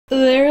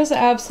There's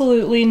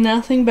absolutely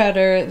nothing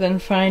better than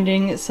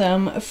finding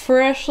some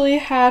freshly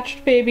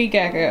hatched baby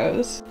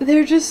geckos.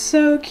 They're just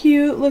so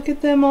cute. Look at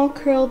them all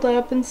curled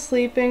up and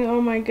sleeping. Oh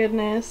my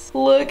goodness.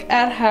 Look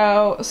at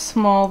how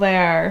small they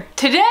are.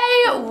 Today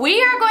we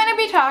are going to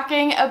be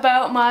talking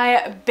about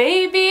my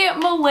baby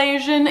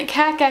Malaysian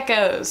cat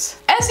geckos.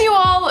 As you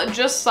all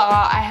just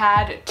saw, I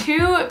had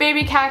 2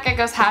 baby cat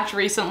geckos hatch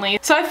recently,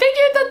 so I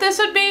figured that this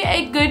would be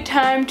a good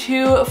time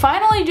to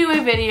finally do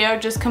a video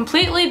just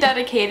completely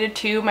dedicated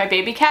to my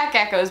baby cat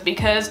geckos,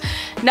 because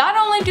not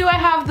only do I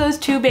have those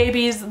 2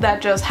 babies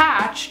that just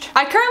hatched,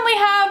 I currently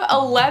have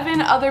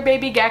 11 other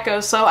baby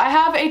geckos, so I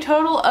have a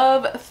total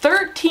of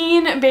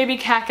 13 baby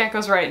cat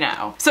geckos right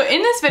now. So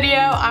in this video,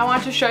 I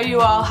want to show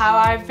you all how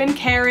I've been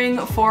caring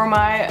for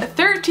my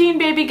 13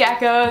 baby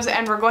geckos,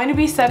 and we're going to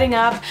be setting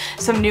up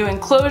some new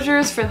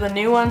enclosures for the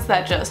new ones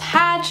that just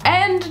hatched,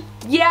 and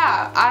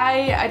yeah,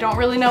 I don't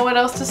really know what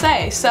else to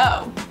say.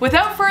 So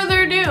without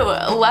further ado,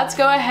 let's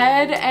go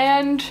ahead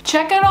and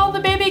check out all the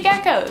baby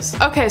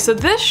geckos. Okay, so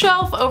this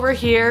shelf over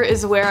here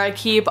is where I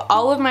keep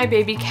all of my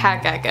baby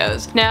cat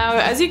geckos. Now,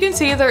 as you can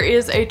see, there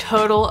is a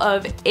total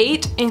of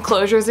 8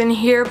 enclosures in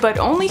here, but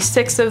only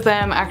 6 of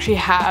them actually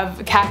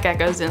have cat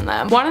geckos in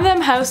them. One of them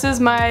houses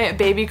my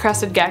baby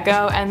crested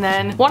gecko, and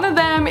then one of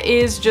them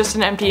is just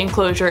an empty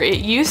enclosure. It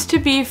used to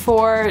be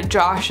for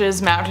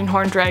Josh's mountain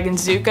horn dragon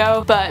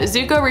Zuko, but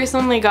Zuko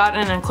recently got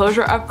an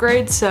enclosure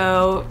upgrade,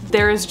 so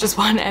there is just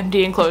one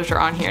empty enclosure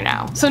on here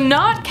now. So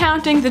not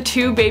counting the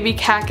 2 baby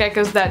cat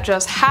geckos that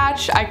just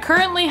hatched, I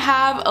currently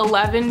have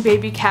 11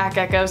 baby cat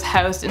geckos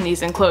housed in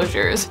these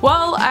enclosures.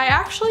 Well, I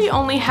actually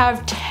only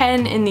have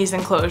 10 in these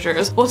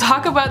enclosures. We'll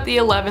talk about the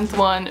 11th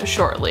one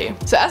shortly.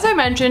 So as I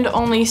mentioned,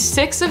 only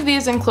 6 of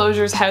these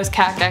enclosures house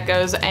cat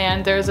geckos,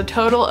 and there's a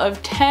total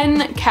of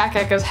 10 cat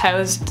geckos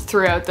housed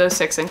throughout those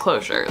 6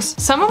 enclosures.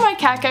 Some of my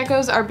cat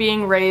geckos are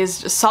being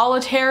raised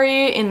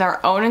solitary in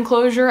their own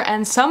enclosure,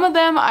 and some of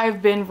them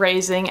I've been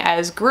raising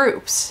as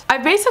groups.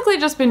 I've basically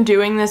just been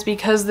doing this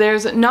because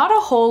there's not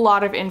a whole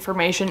lot of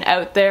information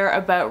out there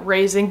about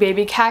raising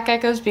baby cat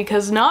geckos,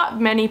 because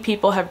not many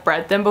people have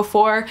bred them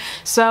before,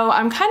 so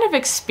I'm kind of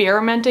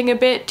experimenting a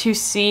bit to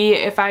see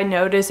if I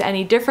notice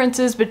any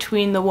differences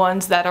between the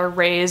ones that are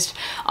raised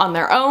on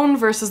their own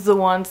versus the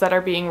ones that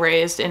are being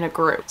raised in a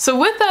group. So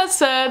with that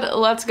said,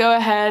 let's go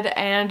ahead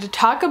and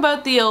talk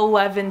about the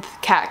 11th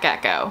cat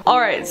gecko.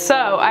 Alright, so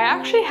I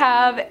actually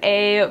have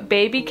a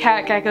baby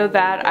cat gecko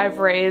that I've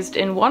raised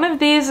in one of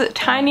these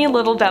tiny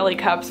little deli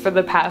cups for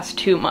the past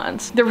 2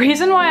 months. The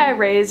reason why I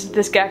raised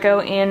this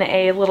gecko in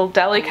a little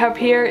deli cup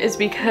here is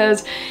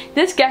because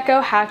this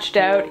gecko hatched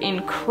out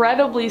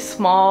incredibly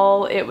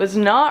small. It was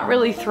not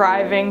really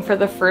thriving for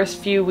the first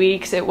few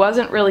weeks. It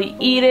wasn't really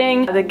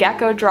eating. The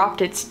gecko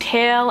dropped its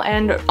tail,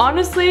 and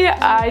honestly,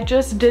 I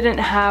just didn't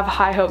have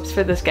high hopes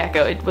for this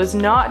gecko. It was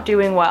not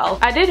doing well.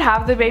 I did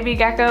have the baby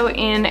gecko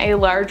in a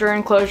larger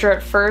enclosure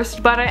at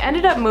first, but I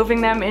ended up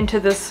moving them into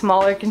this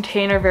smaller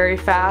container very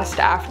fast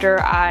after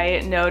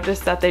I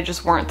noticed that they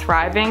just weren't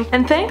thriving.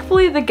 And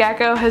thankfully the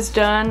gecko has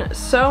done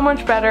so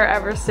much better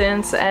ever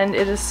since, and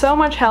it is so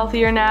much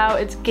healthier now.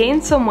 It's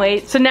gained some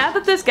weight. So now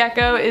that this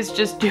gecko is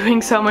just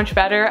doing so much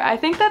better, I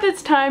think that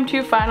it's time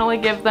to finally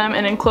give them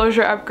an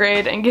enclosure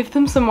upgrade and give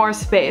them some more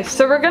space.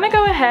 So we're gonna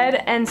go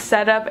ahead and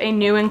set up a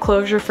new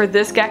enclosure for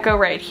this gecko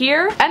right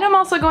here, and I'm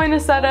also going to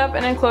set up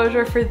an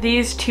enclosure for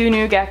these 2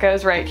 new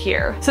geckos right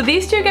here. So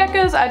these 2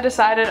 geckos I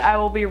decided I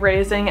will be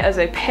raising as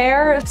a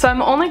pair, so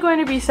I'm only going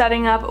to be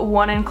setting up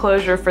one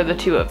enclosure for the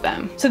 2 of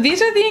them. So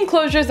these are the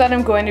enclosures that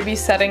I'm going to be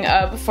setting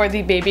up for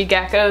the baby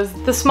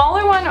geckos. The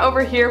smaller one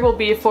over here will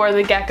be for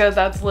the gecko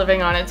that's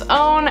living on its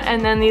own,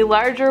 and then the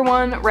larger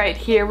one right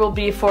here will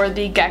be for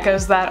the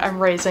geckos that I'm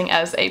raising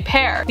as a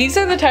pair. These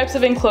are the types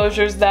of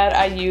enclosures that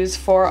I use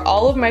for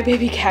all of my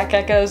baby cat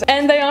geckos,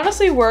 and they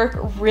honestly work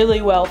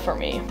really well for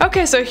me.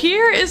 Okay, so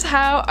here is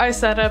how I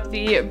set up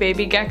the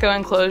baby gecko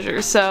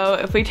enclosure. So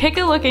if we take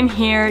a look in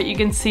here, you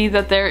can see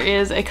that there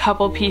is a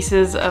couple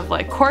pieces of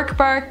like cork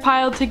bark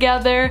piled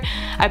together.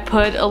 I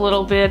put a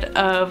little bit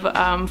of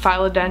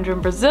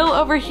Philodendron Brazil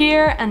over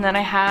here, and then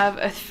I have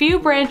a few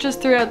branches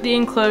throughout the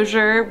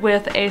enclosure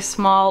with a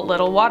small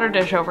little water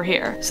dish over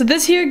here. So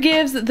this here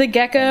gives the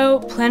gecko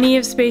plenty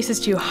of spaces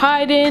to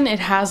hide in. It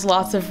has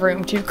lots of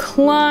room to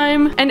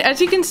climb, and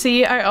as you can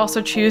see, I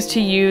also choose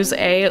to use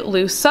a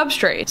loose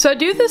substrate. So I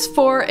do this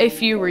for a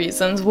few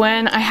reasons.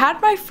 When I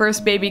had my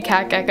first baby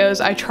cat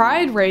geckos, I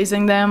tried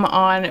raising them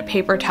on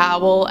paper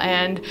towel,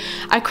 and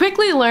I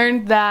quickly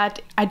learned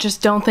that I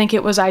just don't think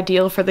it was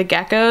ideal for the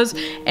geckos,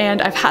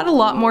 and I've had a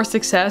lot more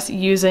success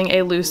using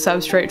a loose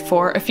substrate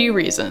for a few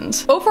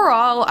reasons.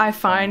 Overall, I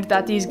find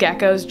that these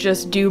geckos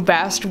just do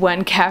best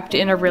when kept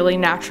in a really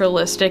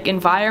naturalistic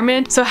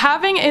environment, so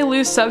having a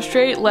loose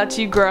substrate lets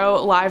you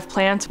grow live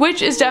plants,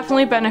 which is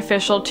definitely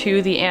beneficial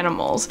to the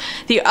animals.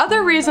 The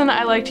other reason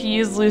I like to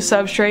use loose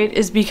substrate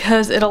is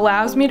because it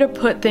allows me to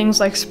put things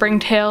like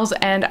springtails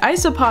and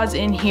isopods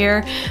in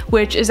here,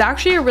 which is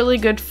actually a really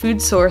good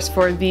food source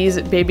for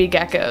these baby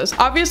geckos.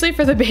 Obviously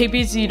for the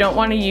babies you don't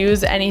want to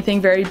use anything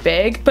very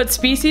big, but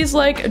species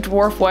like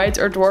dwarf whites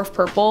or dwarf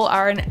purple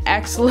are an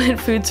excellent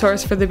food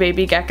source for the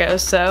baby geckos,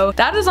 so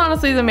that is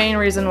honestly the main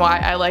reason why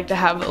I like to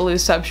have a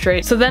loose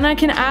substrate, so then I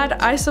can add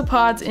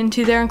isopods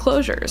into their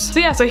enclosures. So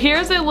yeah, so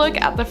here's a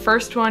look at the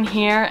first one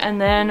here,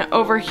 and then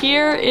over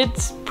here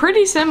it's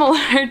pretty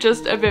similar,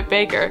 just a bit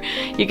bigger.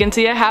 You can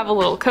see I have a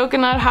little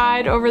coconut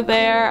hide over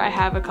there, I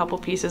have a couple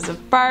pieces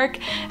of bark,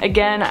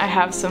 again I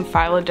have some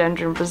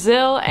Philodendron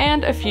Brazil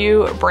and a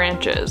few branches,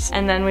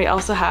 and then we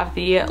also have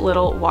the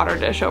little water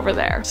dish over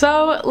there.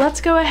 So let's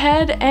go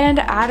ahead and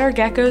add our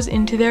geckos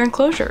into their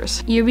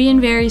enclosures. You're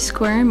being very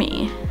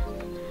squirmy.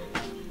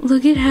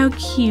 Look at how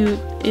cute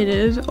it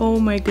is. Oh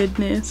my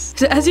goodness.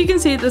 So as you can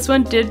see, this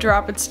one did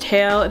drop its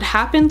tail. It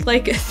happened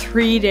like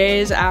 3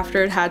 days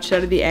after it hatched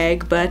out of the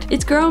egg, but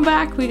it's grown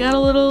back. We got a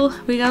little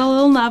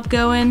nub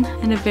going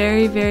and a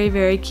very, very,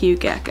 very cute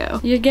gecko.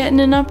 You're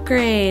getting an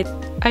upgrade.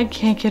 I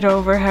can't get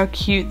over how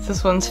cute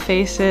this one's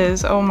face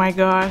is. Oh my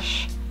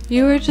gosh.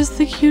 You are just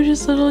the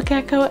cutest little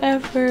gecko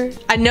ever.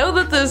 I know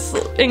that this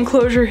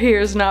enclosure here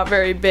is not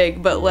very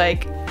big, but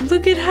like,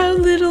 look at how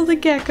little the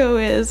gecko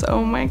is.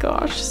 Oh my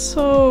gosh,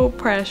 so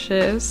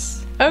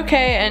precious.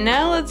 Okay, and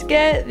now let's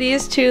get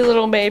these two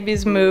little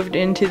babies moved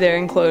into their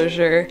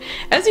enclosure.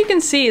 As you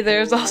can see,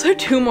 there's also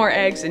 2 more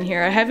eggs in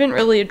here. I haven't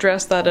really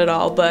addressed that at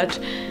all, but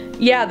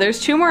yeah,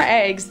 there's 2 more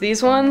eggs.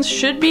 These ones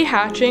should be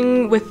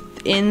hatching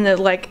within the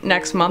like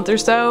next month or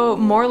so,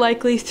 more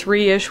likely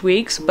 3-ish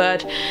weeks,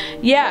 but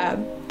yeah,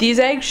 these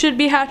eggs should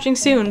be hatching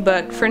soon,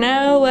 but for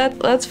now,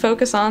 let's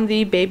focus on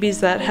the babies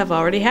that have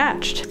already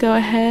hatched. Go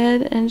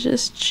ahead and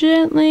just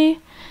gently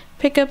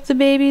pick up the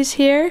babies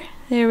here.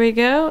 There we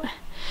go.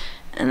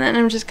 And then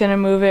I'm just gonna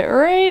move it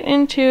right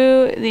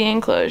into the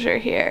enclosure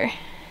here.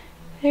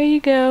 There you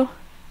go.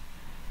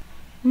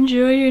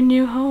 Enjoy your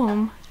new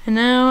home. And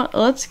now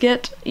let's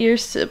get your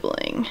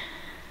sibling.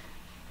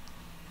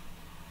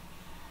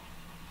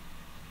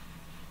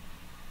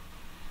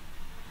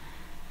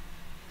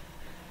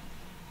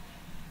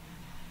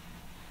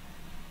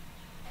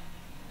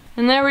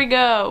 And there we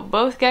go,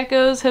 both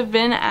geckos have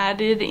been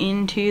added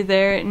into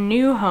their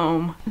new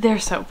home. They're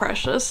so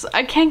precious.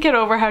 I can't get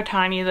over how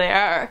tiny they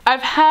are.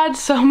 I've had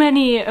so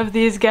many of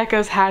these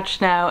geckos hatched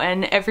now,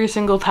 and every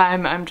single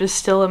time I'm just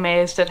still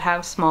amazed at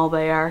how small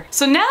they are.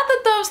 So now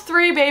that those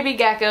 3 baby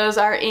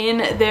geckos are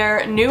in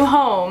their new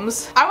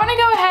homes, I want to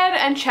go ahead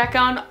and check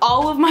on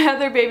all of my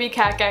other baby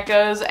cat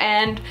geckos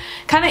and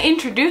kind of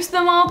introduce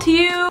them all to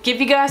you, give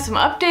you guys some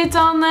updates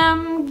on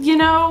them, you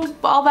know,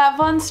 all that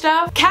fun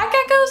stuff. Cat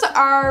geckos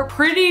are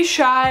pretty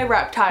shy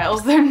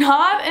reptiles. They're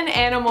not an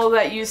animal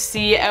that you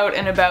see out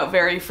and about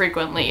very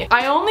frequently.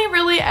 I only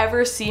really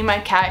ever see my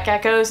cat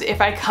geckos if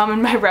I come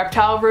in my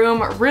reptile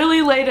room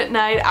really late at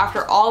night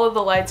after all of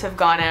the lights have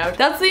gone out.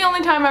 That's the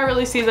only time I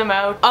really see them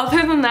out.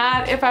 Other than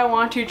that, if I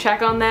want to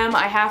check on them,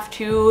 I have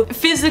to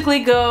physically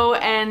go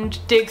and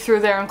dig through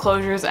their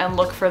enclosures and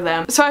look for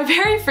them. So I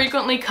very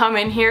frequently come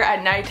in here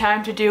at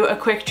nighttime to do a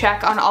quick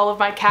check on all of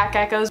my cat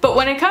geckos. But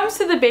when it comes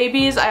to the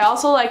babies, I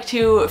also like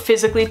to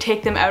physically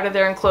take them out of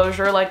their enclosure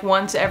like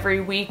once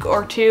every week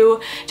or 2,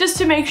 just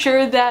to make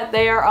sure that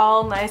they are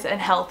all nice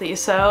and healthy.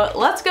 So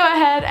let's go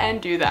ahead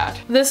and do that.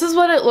 This is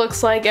what it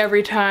looks like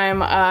every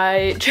time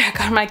I check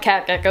on my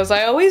cat geckos.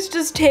 I always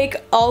just take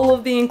all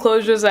of the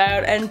enclosures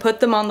out and put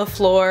them on the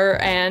floor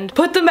and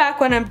put them back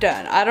when I'm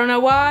done. I don't know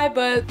why,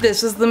 but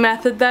this is the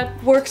method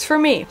that works for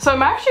me. So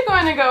I'm actually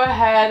going to go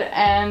ahead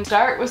and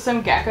start with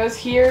some geckos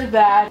here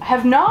that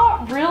have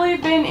not really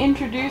been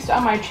introduced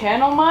on my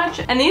channel much.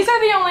 And these are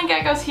the only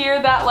geckos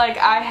here that like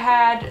I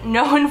had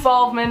no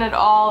involvement at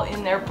all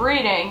in their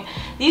breeding.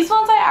 These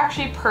ones I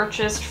actually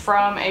purchased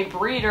from a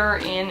breeder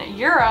in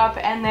Europe,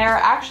 and they're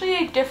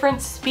actually a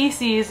different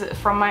species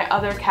from my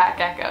other cat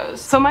geckos.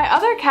 So my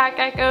other cat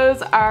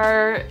geckos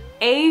are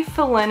A.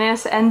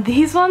 felinus, and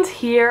these ones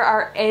here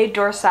are A.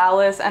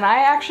 dorsalis, and I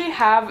actually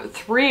have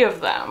 3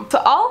 of them. So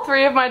all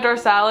 3 of my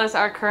dorsalis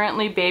are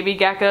currently baby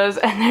geckos,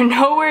 and they're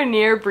nowhere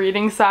near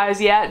breeding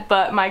size yet,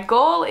 but my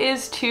goal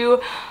is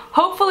to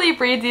hopefully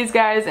breed these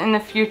guys in the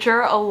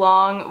future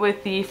along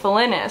with the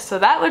felinus, so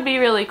that would be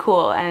really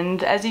cool.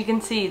 And as you can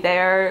see,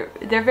 they're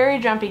very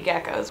jumpy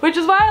geckos, which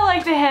is why I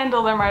like to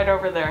handle them right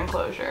over their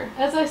enclosure.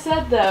 As I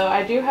said though,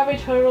 I do have a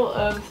total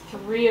of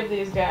 3 of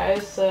these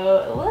guys,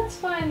 so let's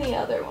find the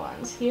other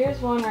ones.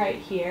 Here's one right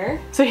here.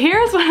 So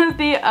here's one of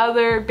the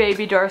other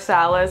baby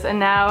dorsalis, and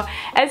now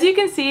as you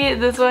can see,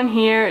 this one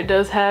here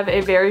does have a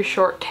very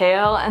short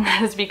tail, and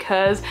that is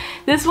because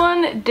this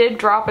one did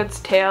drop its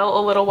tail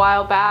a little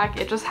while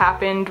back. It just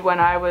happened when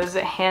I was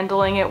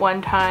handling it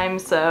one time,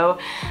 so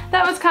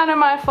that was kind of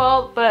my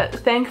fault, but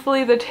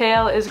thankfully the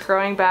tail is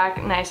growing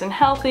back nice and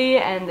healthy,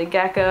 and the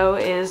gecko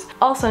is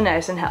also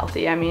nice and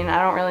healthy. I mean,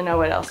 I don't really know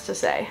what else to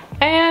say.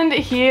 And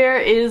here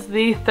is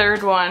the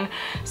third one.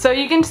 So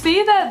you can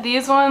see that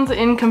these ones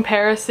in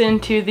comparison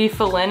to the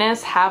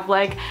felinus have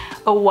like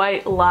a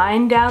white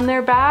line down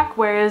their back,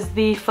 whereas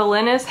the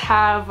Felinus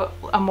have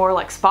a more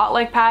like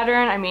spot-like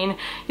pattern. I mean,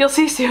 you'll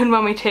see soon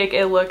when we take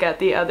a look at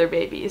the other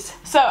babies.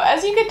 So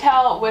as you could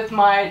tell with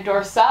my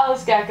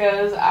dorsalis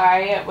geckos,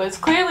 I was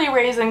clearly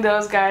raising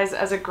those guys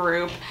as a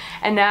group,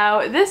 and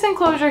now this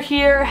enclosure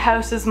here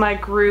houses my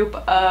group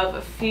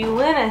of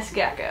Felinus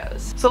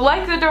geckos. So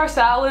like the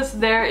dorsalis,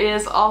 there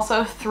is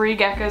also 3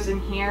 geckos in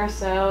here,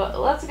 so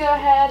let's go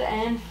ahead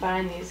and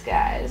find these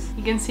guys.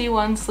 You can see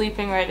one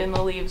sleeping right in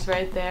the leaves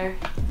right there.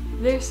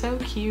 They're so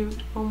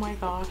cute, oh my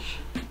gosh.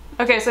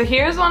 Okay, so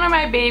here's one of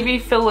my baby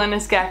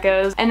Felinus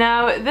geckos, and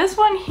now this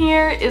one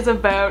here is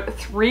about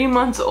 3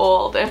 months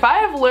old. If I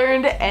have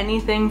learned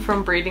anything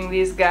from breeding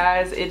these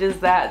guys, it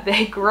is that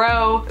they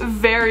grow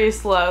very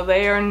slow.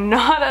 They are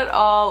not at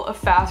all a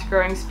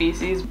fast-growing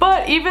species,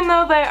 but even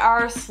though they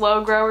are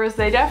slow growers,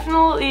 they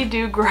definitely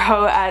do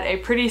grow at a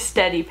pretty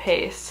steady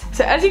pace.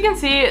 So as you can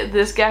see,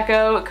 this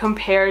gecko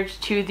compared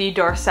to the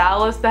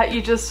dorsalis that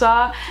you just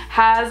saw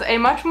has a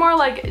much more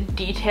like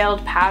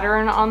detailed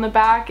pattern on the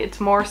back. It's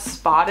more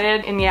spotted.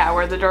 And yeah,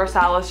 where the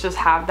dorsalis just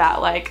have that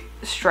like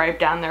stripe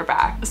down their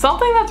back.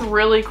 Something that's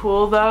really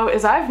cool though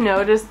is I've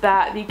noticed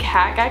that the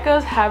cat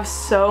geckos have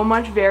so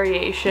much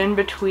variation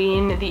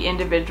between the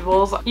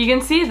individuals. You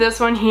can see this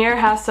one here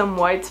has some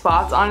white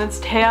spots on its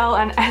tail,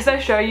 and as I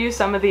show you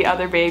some of the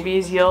other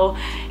babies, you'll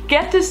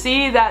get to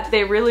see that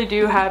they really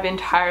do have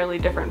entirely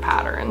different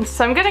patterns.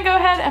 So I'm gonna go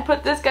ahead and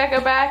put this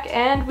gecko back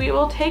and we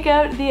will take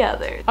out the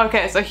others.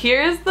 Okay, so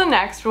here's the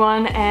next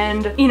one,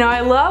 and you know,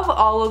 I love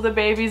all of the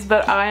babies,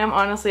 but I am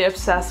honestly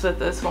obsessed with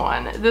this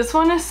one. This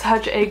one is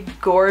such a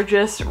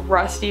gorgeous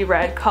rusty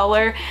red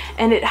color,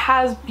 and it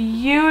has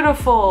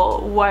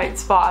beautiful white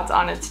spots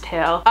on its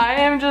tail. I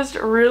am just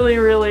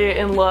really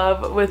in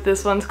love with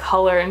this one's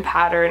color and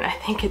pattern. I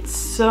think it's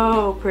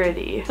so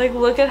pretty. Like,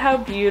 look at how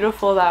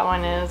beautiful that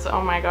one is.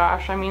 Oh my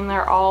gosh, I mean,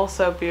 they're all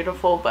so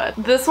beautiful, but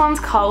this one's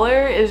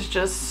color is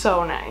just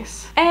so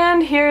nice.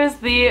 And here's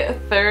the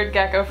third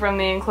gecko from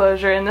the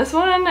enclosure, and this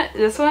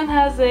one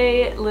has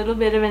a little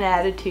bit of an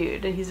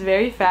attitude. He's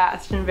very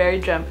fast and very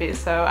jumpy,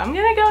 so I'm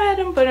gonna go ahead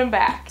and put him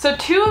back. So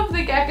 2 of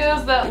the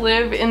geckos that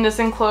live in this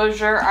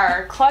enclosure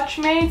are clutch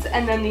mates,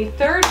 and then the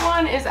third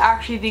one is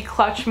actually the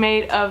clutch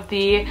mate of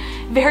the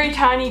very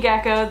tiny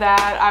gecko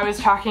that I was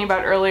talking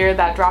about earlier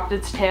that dropped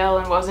its tail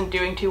and wasn't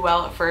doing too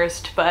well at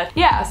first. But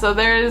yeah, so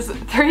there's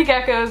 3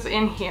 geckos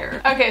in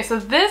here. Okay, so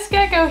this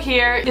gecko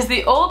here is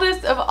the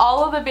oldest of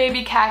all of the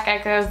baby cat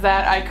geckos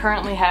that I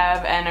currently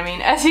have, and I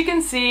mean, as you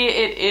can see,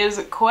 it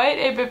is quite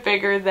a bit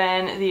bigger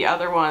than the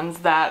other ones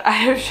that I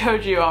have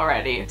showed you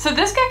already. So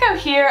this gecko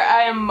here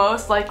I am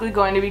most likely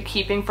going to be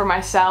keeping for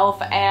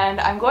myself, and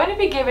I'm going to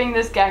be giving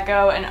this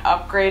gecko an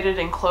upgraded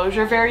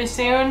enclosure very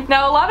soon.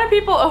 Now, a lot of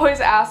people always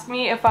ask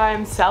me if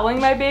I'm selling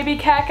my baby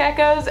cat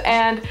geckos,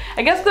 and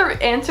I guess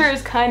the answer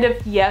is kind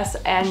of yes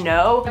and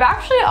no. I've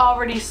actually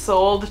already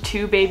sold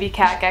 2 baby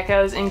cat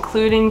geckos,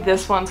 including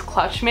this one's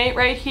clutch mate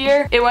right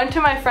here. It went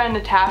to my friend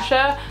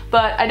Natasha,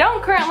 but I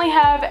don't currently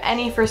have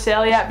any for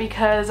sale yet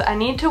because I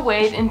need to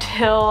wait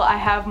until I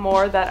have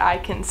more that I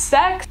can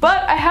sex.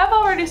 But I have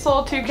already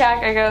sold 2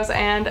 cat geckos,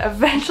 and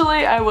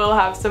eventually I will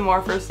have some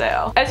more for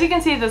sale. As you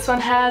can see, this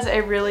one has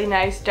a really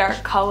nice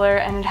dark color,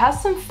 and it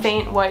has some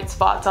faint white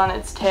spots on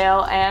its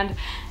tail, and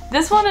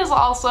this one is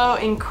also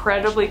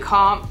incredibly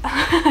calm.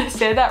 I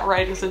say that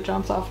right as it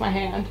jumps off my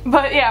hand.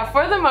 But yeah,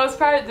 for the most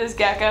part, this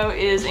gecko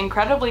is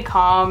incredibly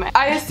calm.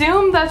 I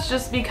assume that's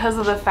just because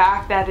of the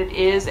fact that it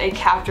is a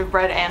captive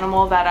bred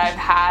animal that I've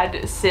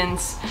had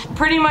since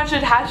pretty much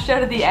it hatched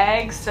out of the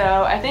egg,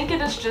 so I think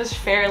it is just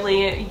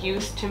fairly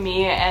used to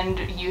me and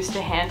used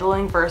to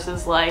handling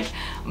versus like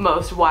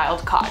most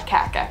wild caught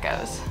cat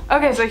geckos.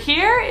 Okay, so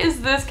here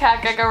is this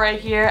cat gecko right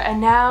here, and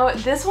now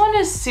this one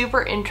is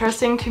super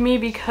interesting to me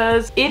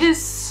because it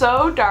is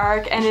so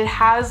dark and it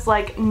has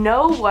like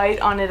no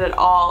white on it at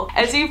all.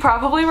 As you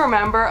probably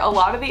remember, a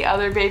lot of the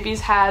other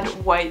babies had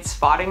white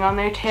spotting on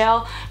their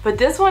tail, but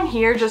this one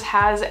here just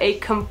has a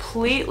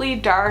completely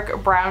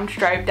dark brown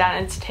stripe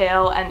down its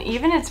tail, and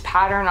even its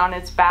pattern on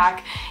its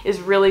back is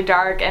really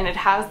dark, and it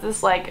has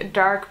this like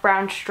dark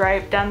brown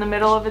stripe down the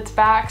middle of its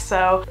back.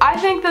 So I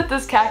think that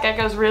this cat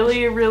gecko is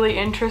really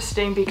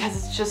interesting because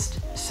it's just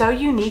so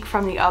unique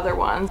from the other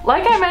ones.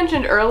 Like I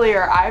mentioned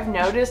earlier, I've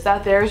noticed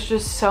that there's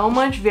just so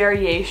much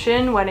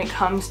variation when it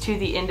comes to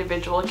the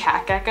individual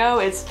cat gecko.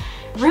 It's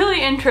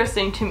really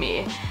interesting to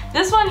me.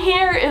 This one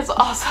here is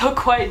also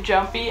quite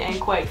jumpy and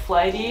quite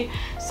flighty,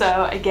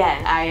 so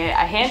again, I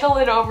handle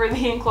it over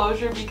the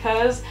enclosure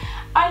because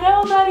I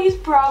know that he's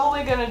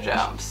probably gonna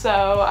jump,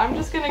 so I'm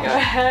just gonna go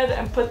ahead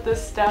and put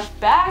this stuff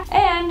back,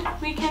 and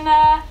we can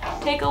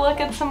take a look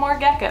at some more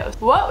geckos.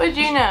 What would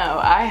you know?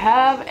 I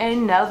have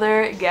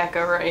another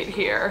gecko right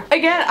here.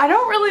 Again, I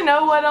don't really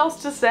know what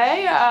else to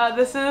say.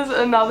 This is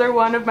another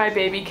one of my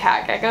baby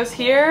cat geckos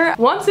here.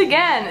 Once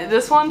again,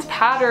 this one's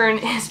pattern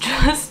is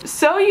just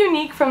so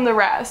unique from the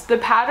rest. The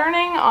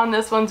patterning on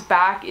this one's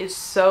back is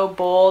so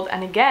bold,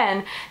 and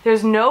again,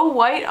 there's no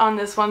white on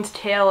this one's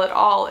tail at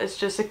all. It's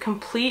just a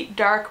complete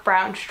dark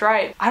brown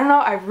stripe. I don't know,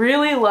 I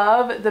really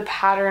love the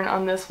pattern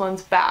on this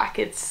one's back.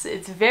 It's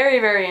very,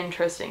 very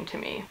interesting to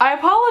me. I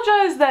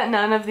apologize that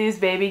none of these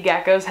baby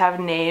geckos have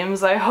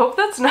names. I hope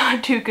that's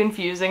not too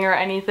confusing or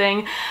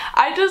anything.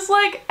 I just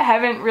like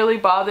haven't really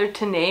bothered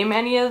to name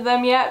any of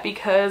them yet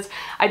because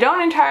I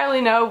don't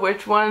entirely know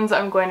which ones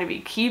I'm going to be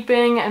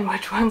keeping and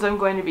which ones I'm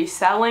going to be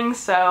selling,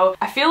 so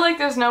I feel like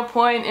there's no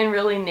point in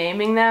really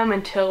naming them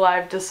until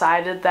I've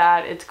decided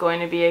that it's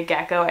going to be a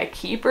gecko I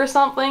keep or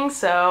something.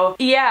 So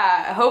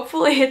yeah,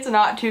 hopefully it's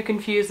not too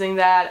confusing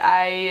that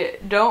I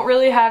don't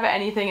really have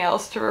anything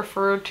else to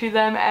refer to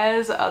them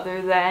as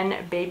other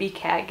than baby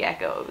cat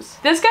geckos.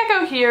 This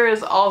gecko here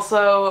is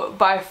also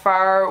by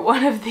far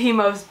one of the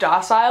most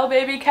docile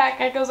baby cat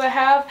geckos I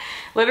have.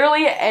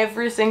 Literally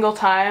every single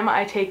time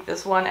I take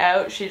this one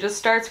out, she just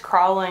starts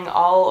crawling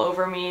all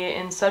over me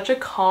in such a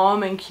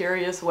calm and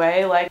curious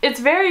way. Like, it's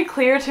very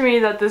clear to me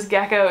that this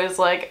gecko is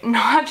like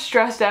not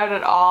stressed out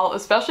at all,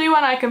 especially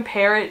when I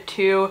compare it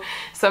to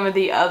some of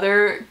the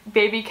other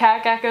baby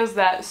cat geckos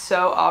that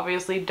so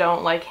obviously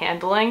don't like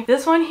handling.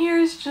 This one here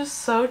is just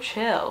so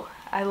chill.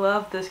 I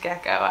love this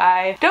gecko.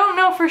 I don't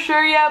know for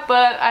sure yet,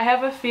 but I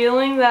have a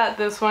feeling that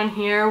this one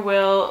here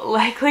will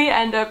likely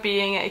end up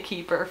being a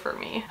keeper for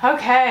me.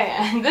 Okay,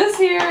 and this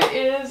here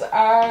is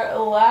our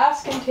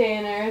last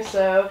container,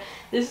 so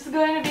this is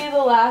going to be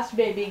the last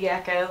baby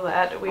gecko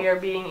that we are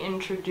being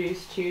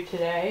introduced to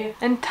today.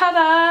 And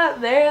ta-da!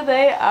 There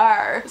they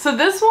are. So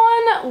this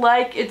one,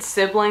 like its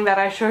sibling that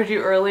I showed you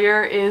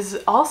earlier,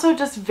 is also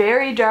just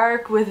very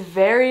dark with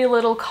very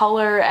little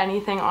color,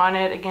 anything on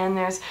it. Again,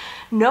 there's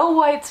no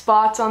white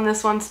spots on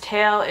this one's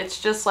tail.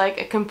 It's just like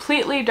a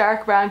completely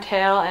dark brown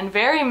tail and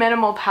very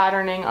minimal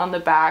patterning on the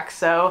back.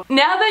 So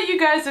now that you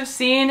guys have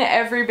seen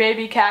every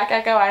baby cat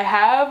gecko I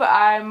have,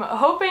 I'm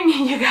hoping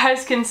you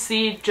guys can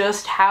see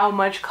just how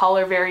much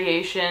color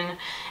variation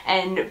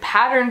and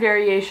pattern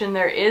variation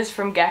there is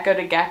from gecko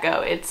to gecko.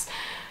 It's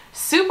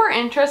super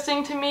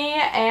interesting to me,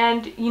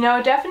 and you know,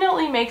 it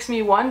definitely makes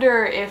me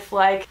wonder if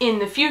like in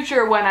the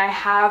future when I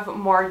have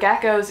more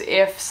geckos,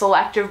 if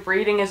selective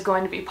breeding is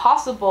going to be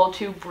possible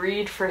to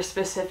breed for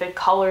specific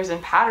colors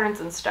and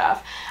patterns and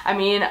stuff. I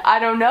mean, I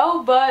don't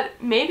know, but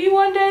maybe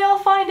one day I'll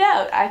find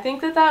out. I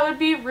think that that would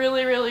be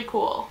really, really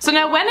cool. So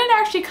now when it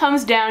actually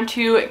comes down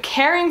to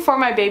caring for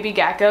my baby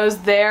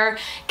geckos, their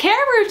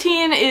care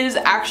routine is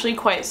actually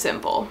quite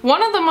simple.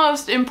 One of the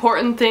most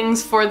important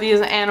things for these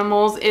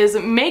animals is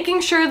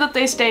making sure that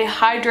they stay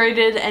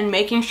hydrated and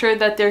making sure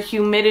that their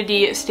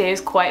humidity stays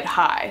quite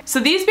high.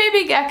 So these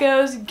baby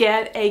geckos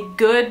get a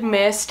good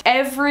mist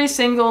every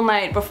single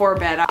night before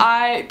bed.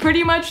 I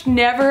pretty much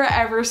never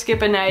ever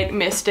skip a night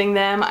misting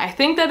them. I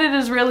think that it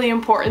is really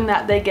important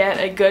that they get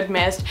a good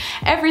mist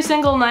every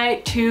single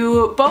night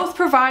to both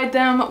provide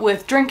them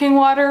with drinking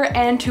water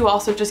and to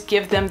also just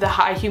give them the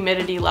high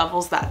humidity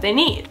levels that they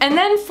need. And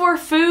then for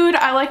food,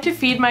 I like to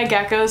feed my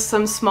geckos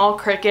some small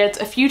crickets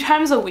a few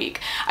times a week.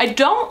 I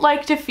don't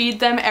like to feed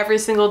them every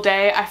single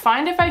day. I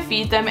find if I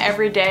feed them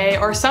every day,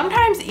 or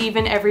sometimes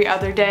even every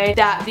other day,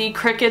 that the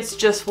crickets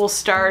just will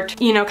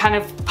start, you know, kind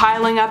of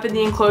piling up in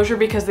the enclosure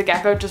because the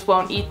gecko just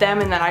won't eat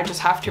them and then I just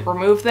have to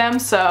remove them.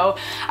 So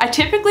I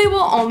typically will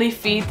only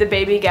feed the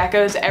baby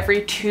geckos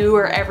every 2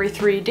 or every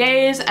 3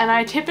 days, and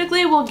I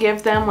typically will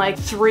give them like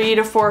 3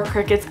 to 4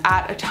 crickets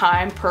at a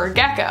time per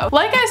gecko.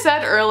 Like I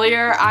said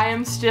earlier, I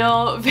am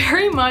still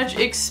very much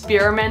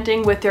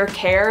experimenting with their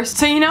care.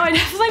 So, you know, I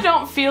definitely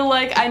don't feel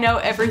like I know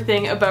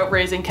everything about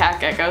raising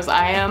cat geckos.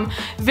 I am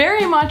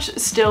very much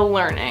still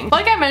learning.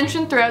 Like I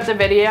mentioned throughout the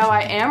video,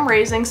 I am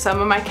raising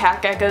some of my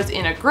cat geckos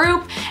in a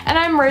group, and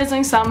I'm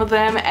raising some of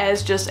them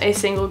as just a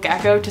single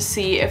gecko to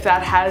see if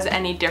that has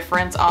any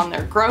difference on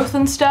their growth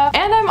and stuff.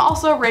 And I'm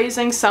also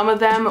raising some of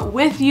them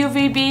with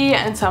UVB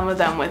and some of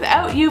them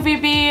without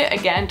UVB,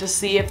 again, to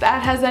see if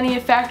that has any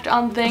effect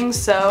on things.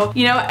 So,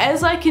 you know,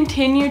 as I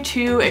continue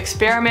to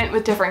experiment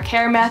with different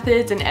care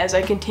methods and as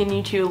I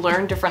continue to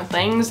learn different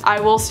things,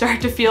 I will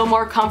start to feel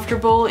more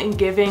comfortable in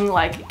giving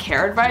like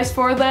care advice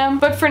for them.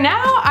 But for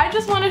now, I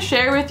just want to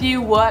share with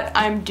you what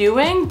I'm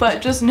doing,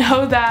 but just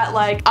know that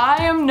like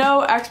I am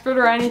no expert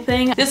or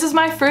anything. This is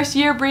my first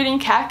year breeding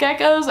cat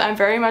geckos. I'm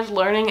very much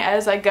learning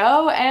as I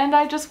go, and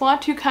I just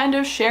want to kind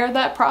of share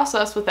that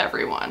process with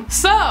everyone.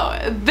 So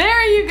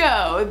there you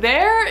go.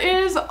 There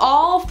is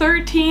all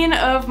 13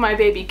 of my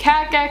baby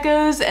cat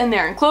geckos and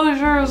their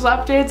enclosures,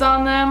 updates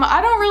on them.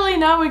 I don't really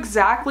know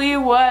exactly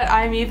what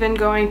I'm even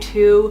going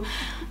to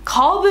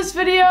call this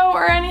video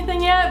or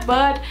anything yet,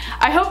 but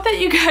I hope that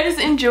you guys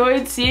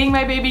enjoyed seeing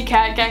my baby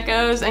cat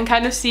geckos and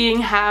kind of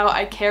seeing how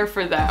I care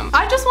for them.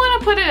 I just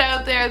want to put it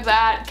out there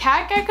that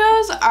cat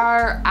geckos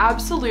are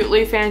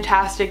absolutely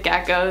fantastic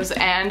geckos,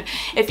 and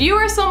if you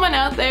are someone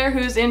out there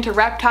who's into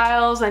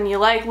reptiles and you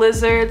like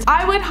lizards,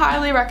 I would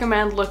highly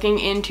recommend looking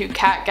into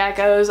cat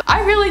geckos.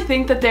 I really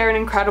think that they're an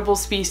incredible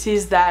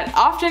species that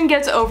often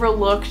gets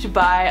overlooked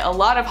by a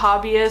lot of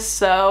hobbyists,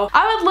 so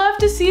I would love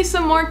to see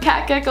some more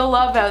cat gecko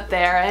love out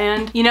there.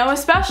 and you know,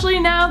 especially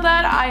now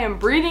that I am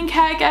breeding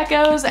cat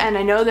geckos and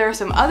I know there are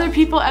some other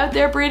people out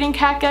there breeding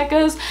cat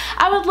geckos,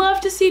 I would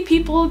love to see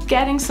people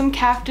getting some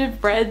captive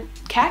bred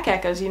cat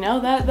geckos, you know,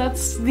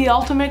 that's the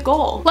ultimate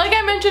goal. Like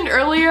I mentioned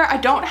earlier, I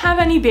don't have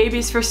any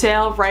babies for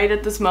sale right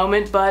at this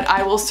moment, but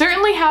I will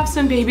certainly have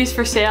some babies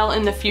for sale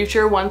in the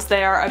future once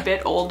they are a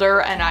bit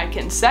older and I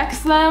can sex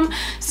them.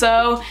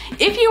 So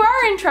if you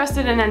are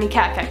interested in any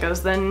cat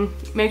geckos, then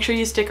make sure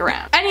you stick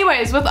around.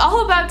 Anyways, with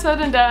all of that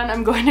said and done,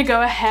 I'm going to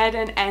go ahead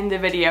and end the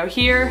video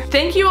here.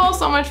 Thank you all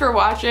so much for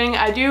watching.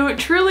 I do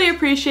truly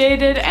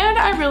appreciate it, and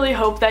I really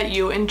hope that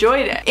you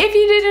enjoyed it. If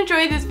you did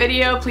enjoy this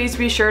video, please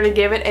be sure to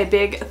give it a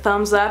big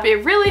thumbs up.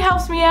 It really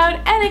helps me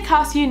out and it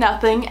costs you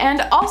nothing,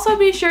 and also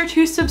be sure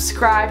to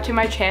subscribe to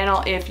my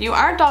channel if you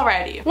aren't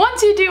already.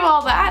 Once you do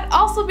all that,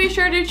 also be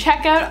sure to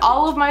check out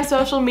all of my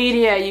social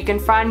media. You can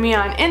find me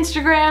on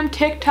Instagram,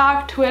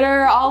 TikTok,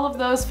 Twitter, all of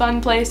those fun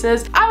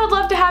places. I would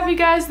love to have you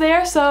guys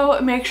there, so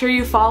make sure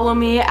you follow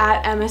me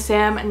at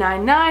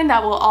EmmaSam99.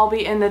 That will all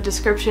be in the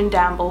description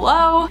down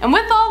below. And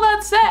with all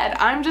that said,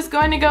 I'm just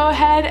going to go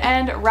ahead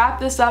and wrap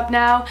this up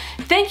now.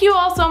 Thank you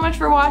all so much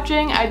for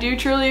watching. I do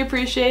truly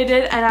appreciate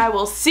it, and I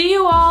will see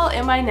you all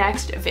in my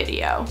next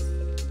video.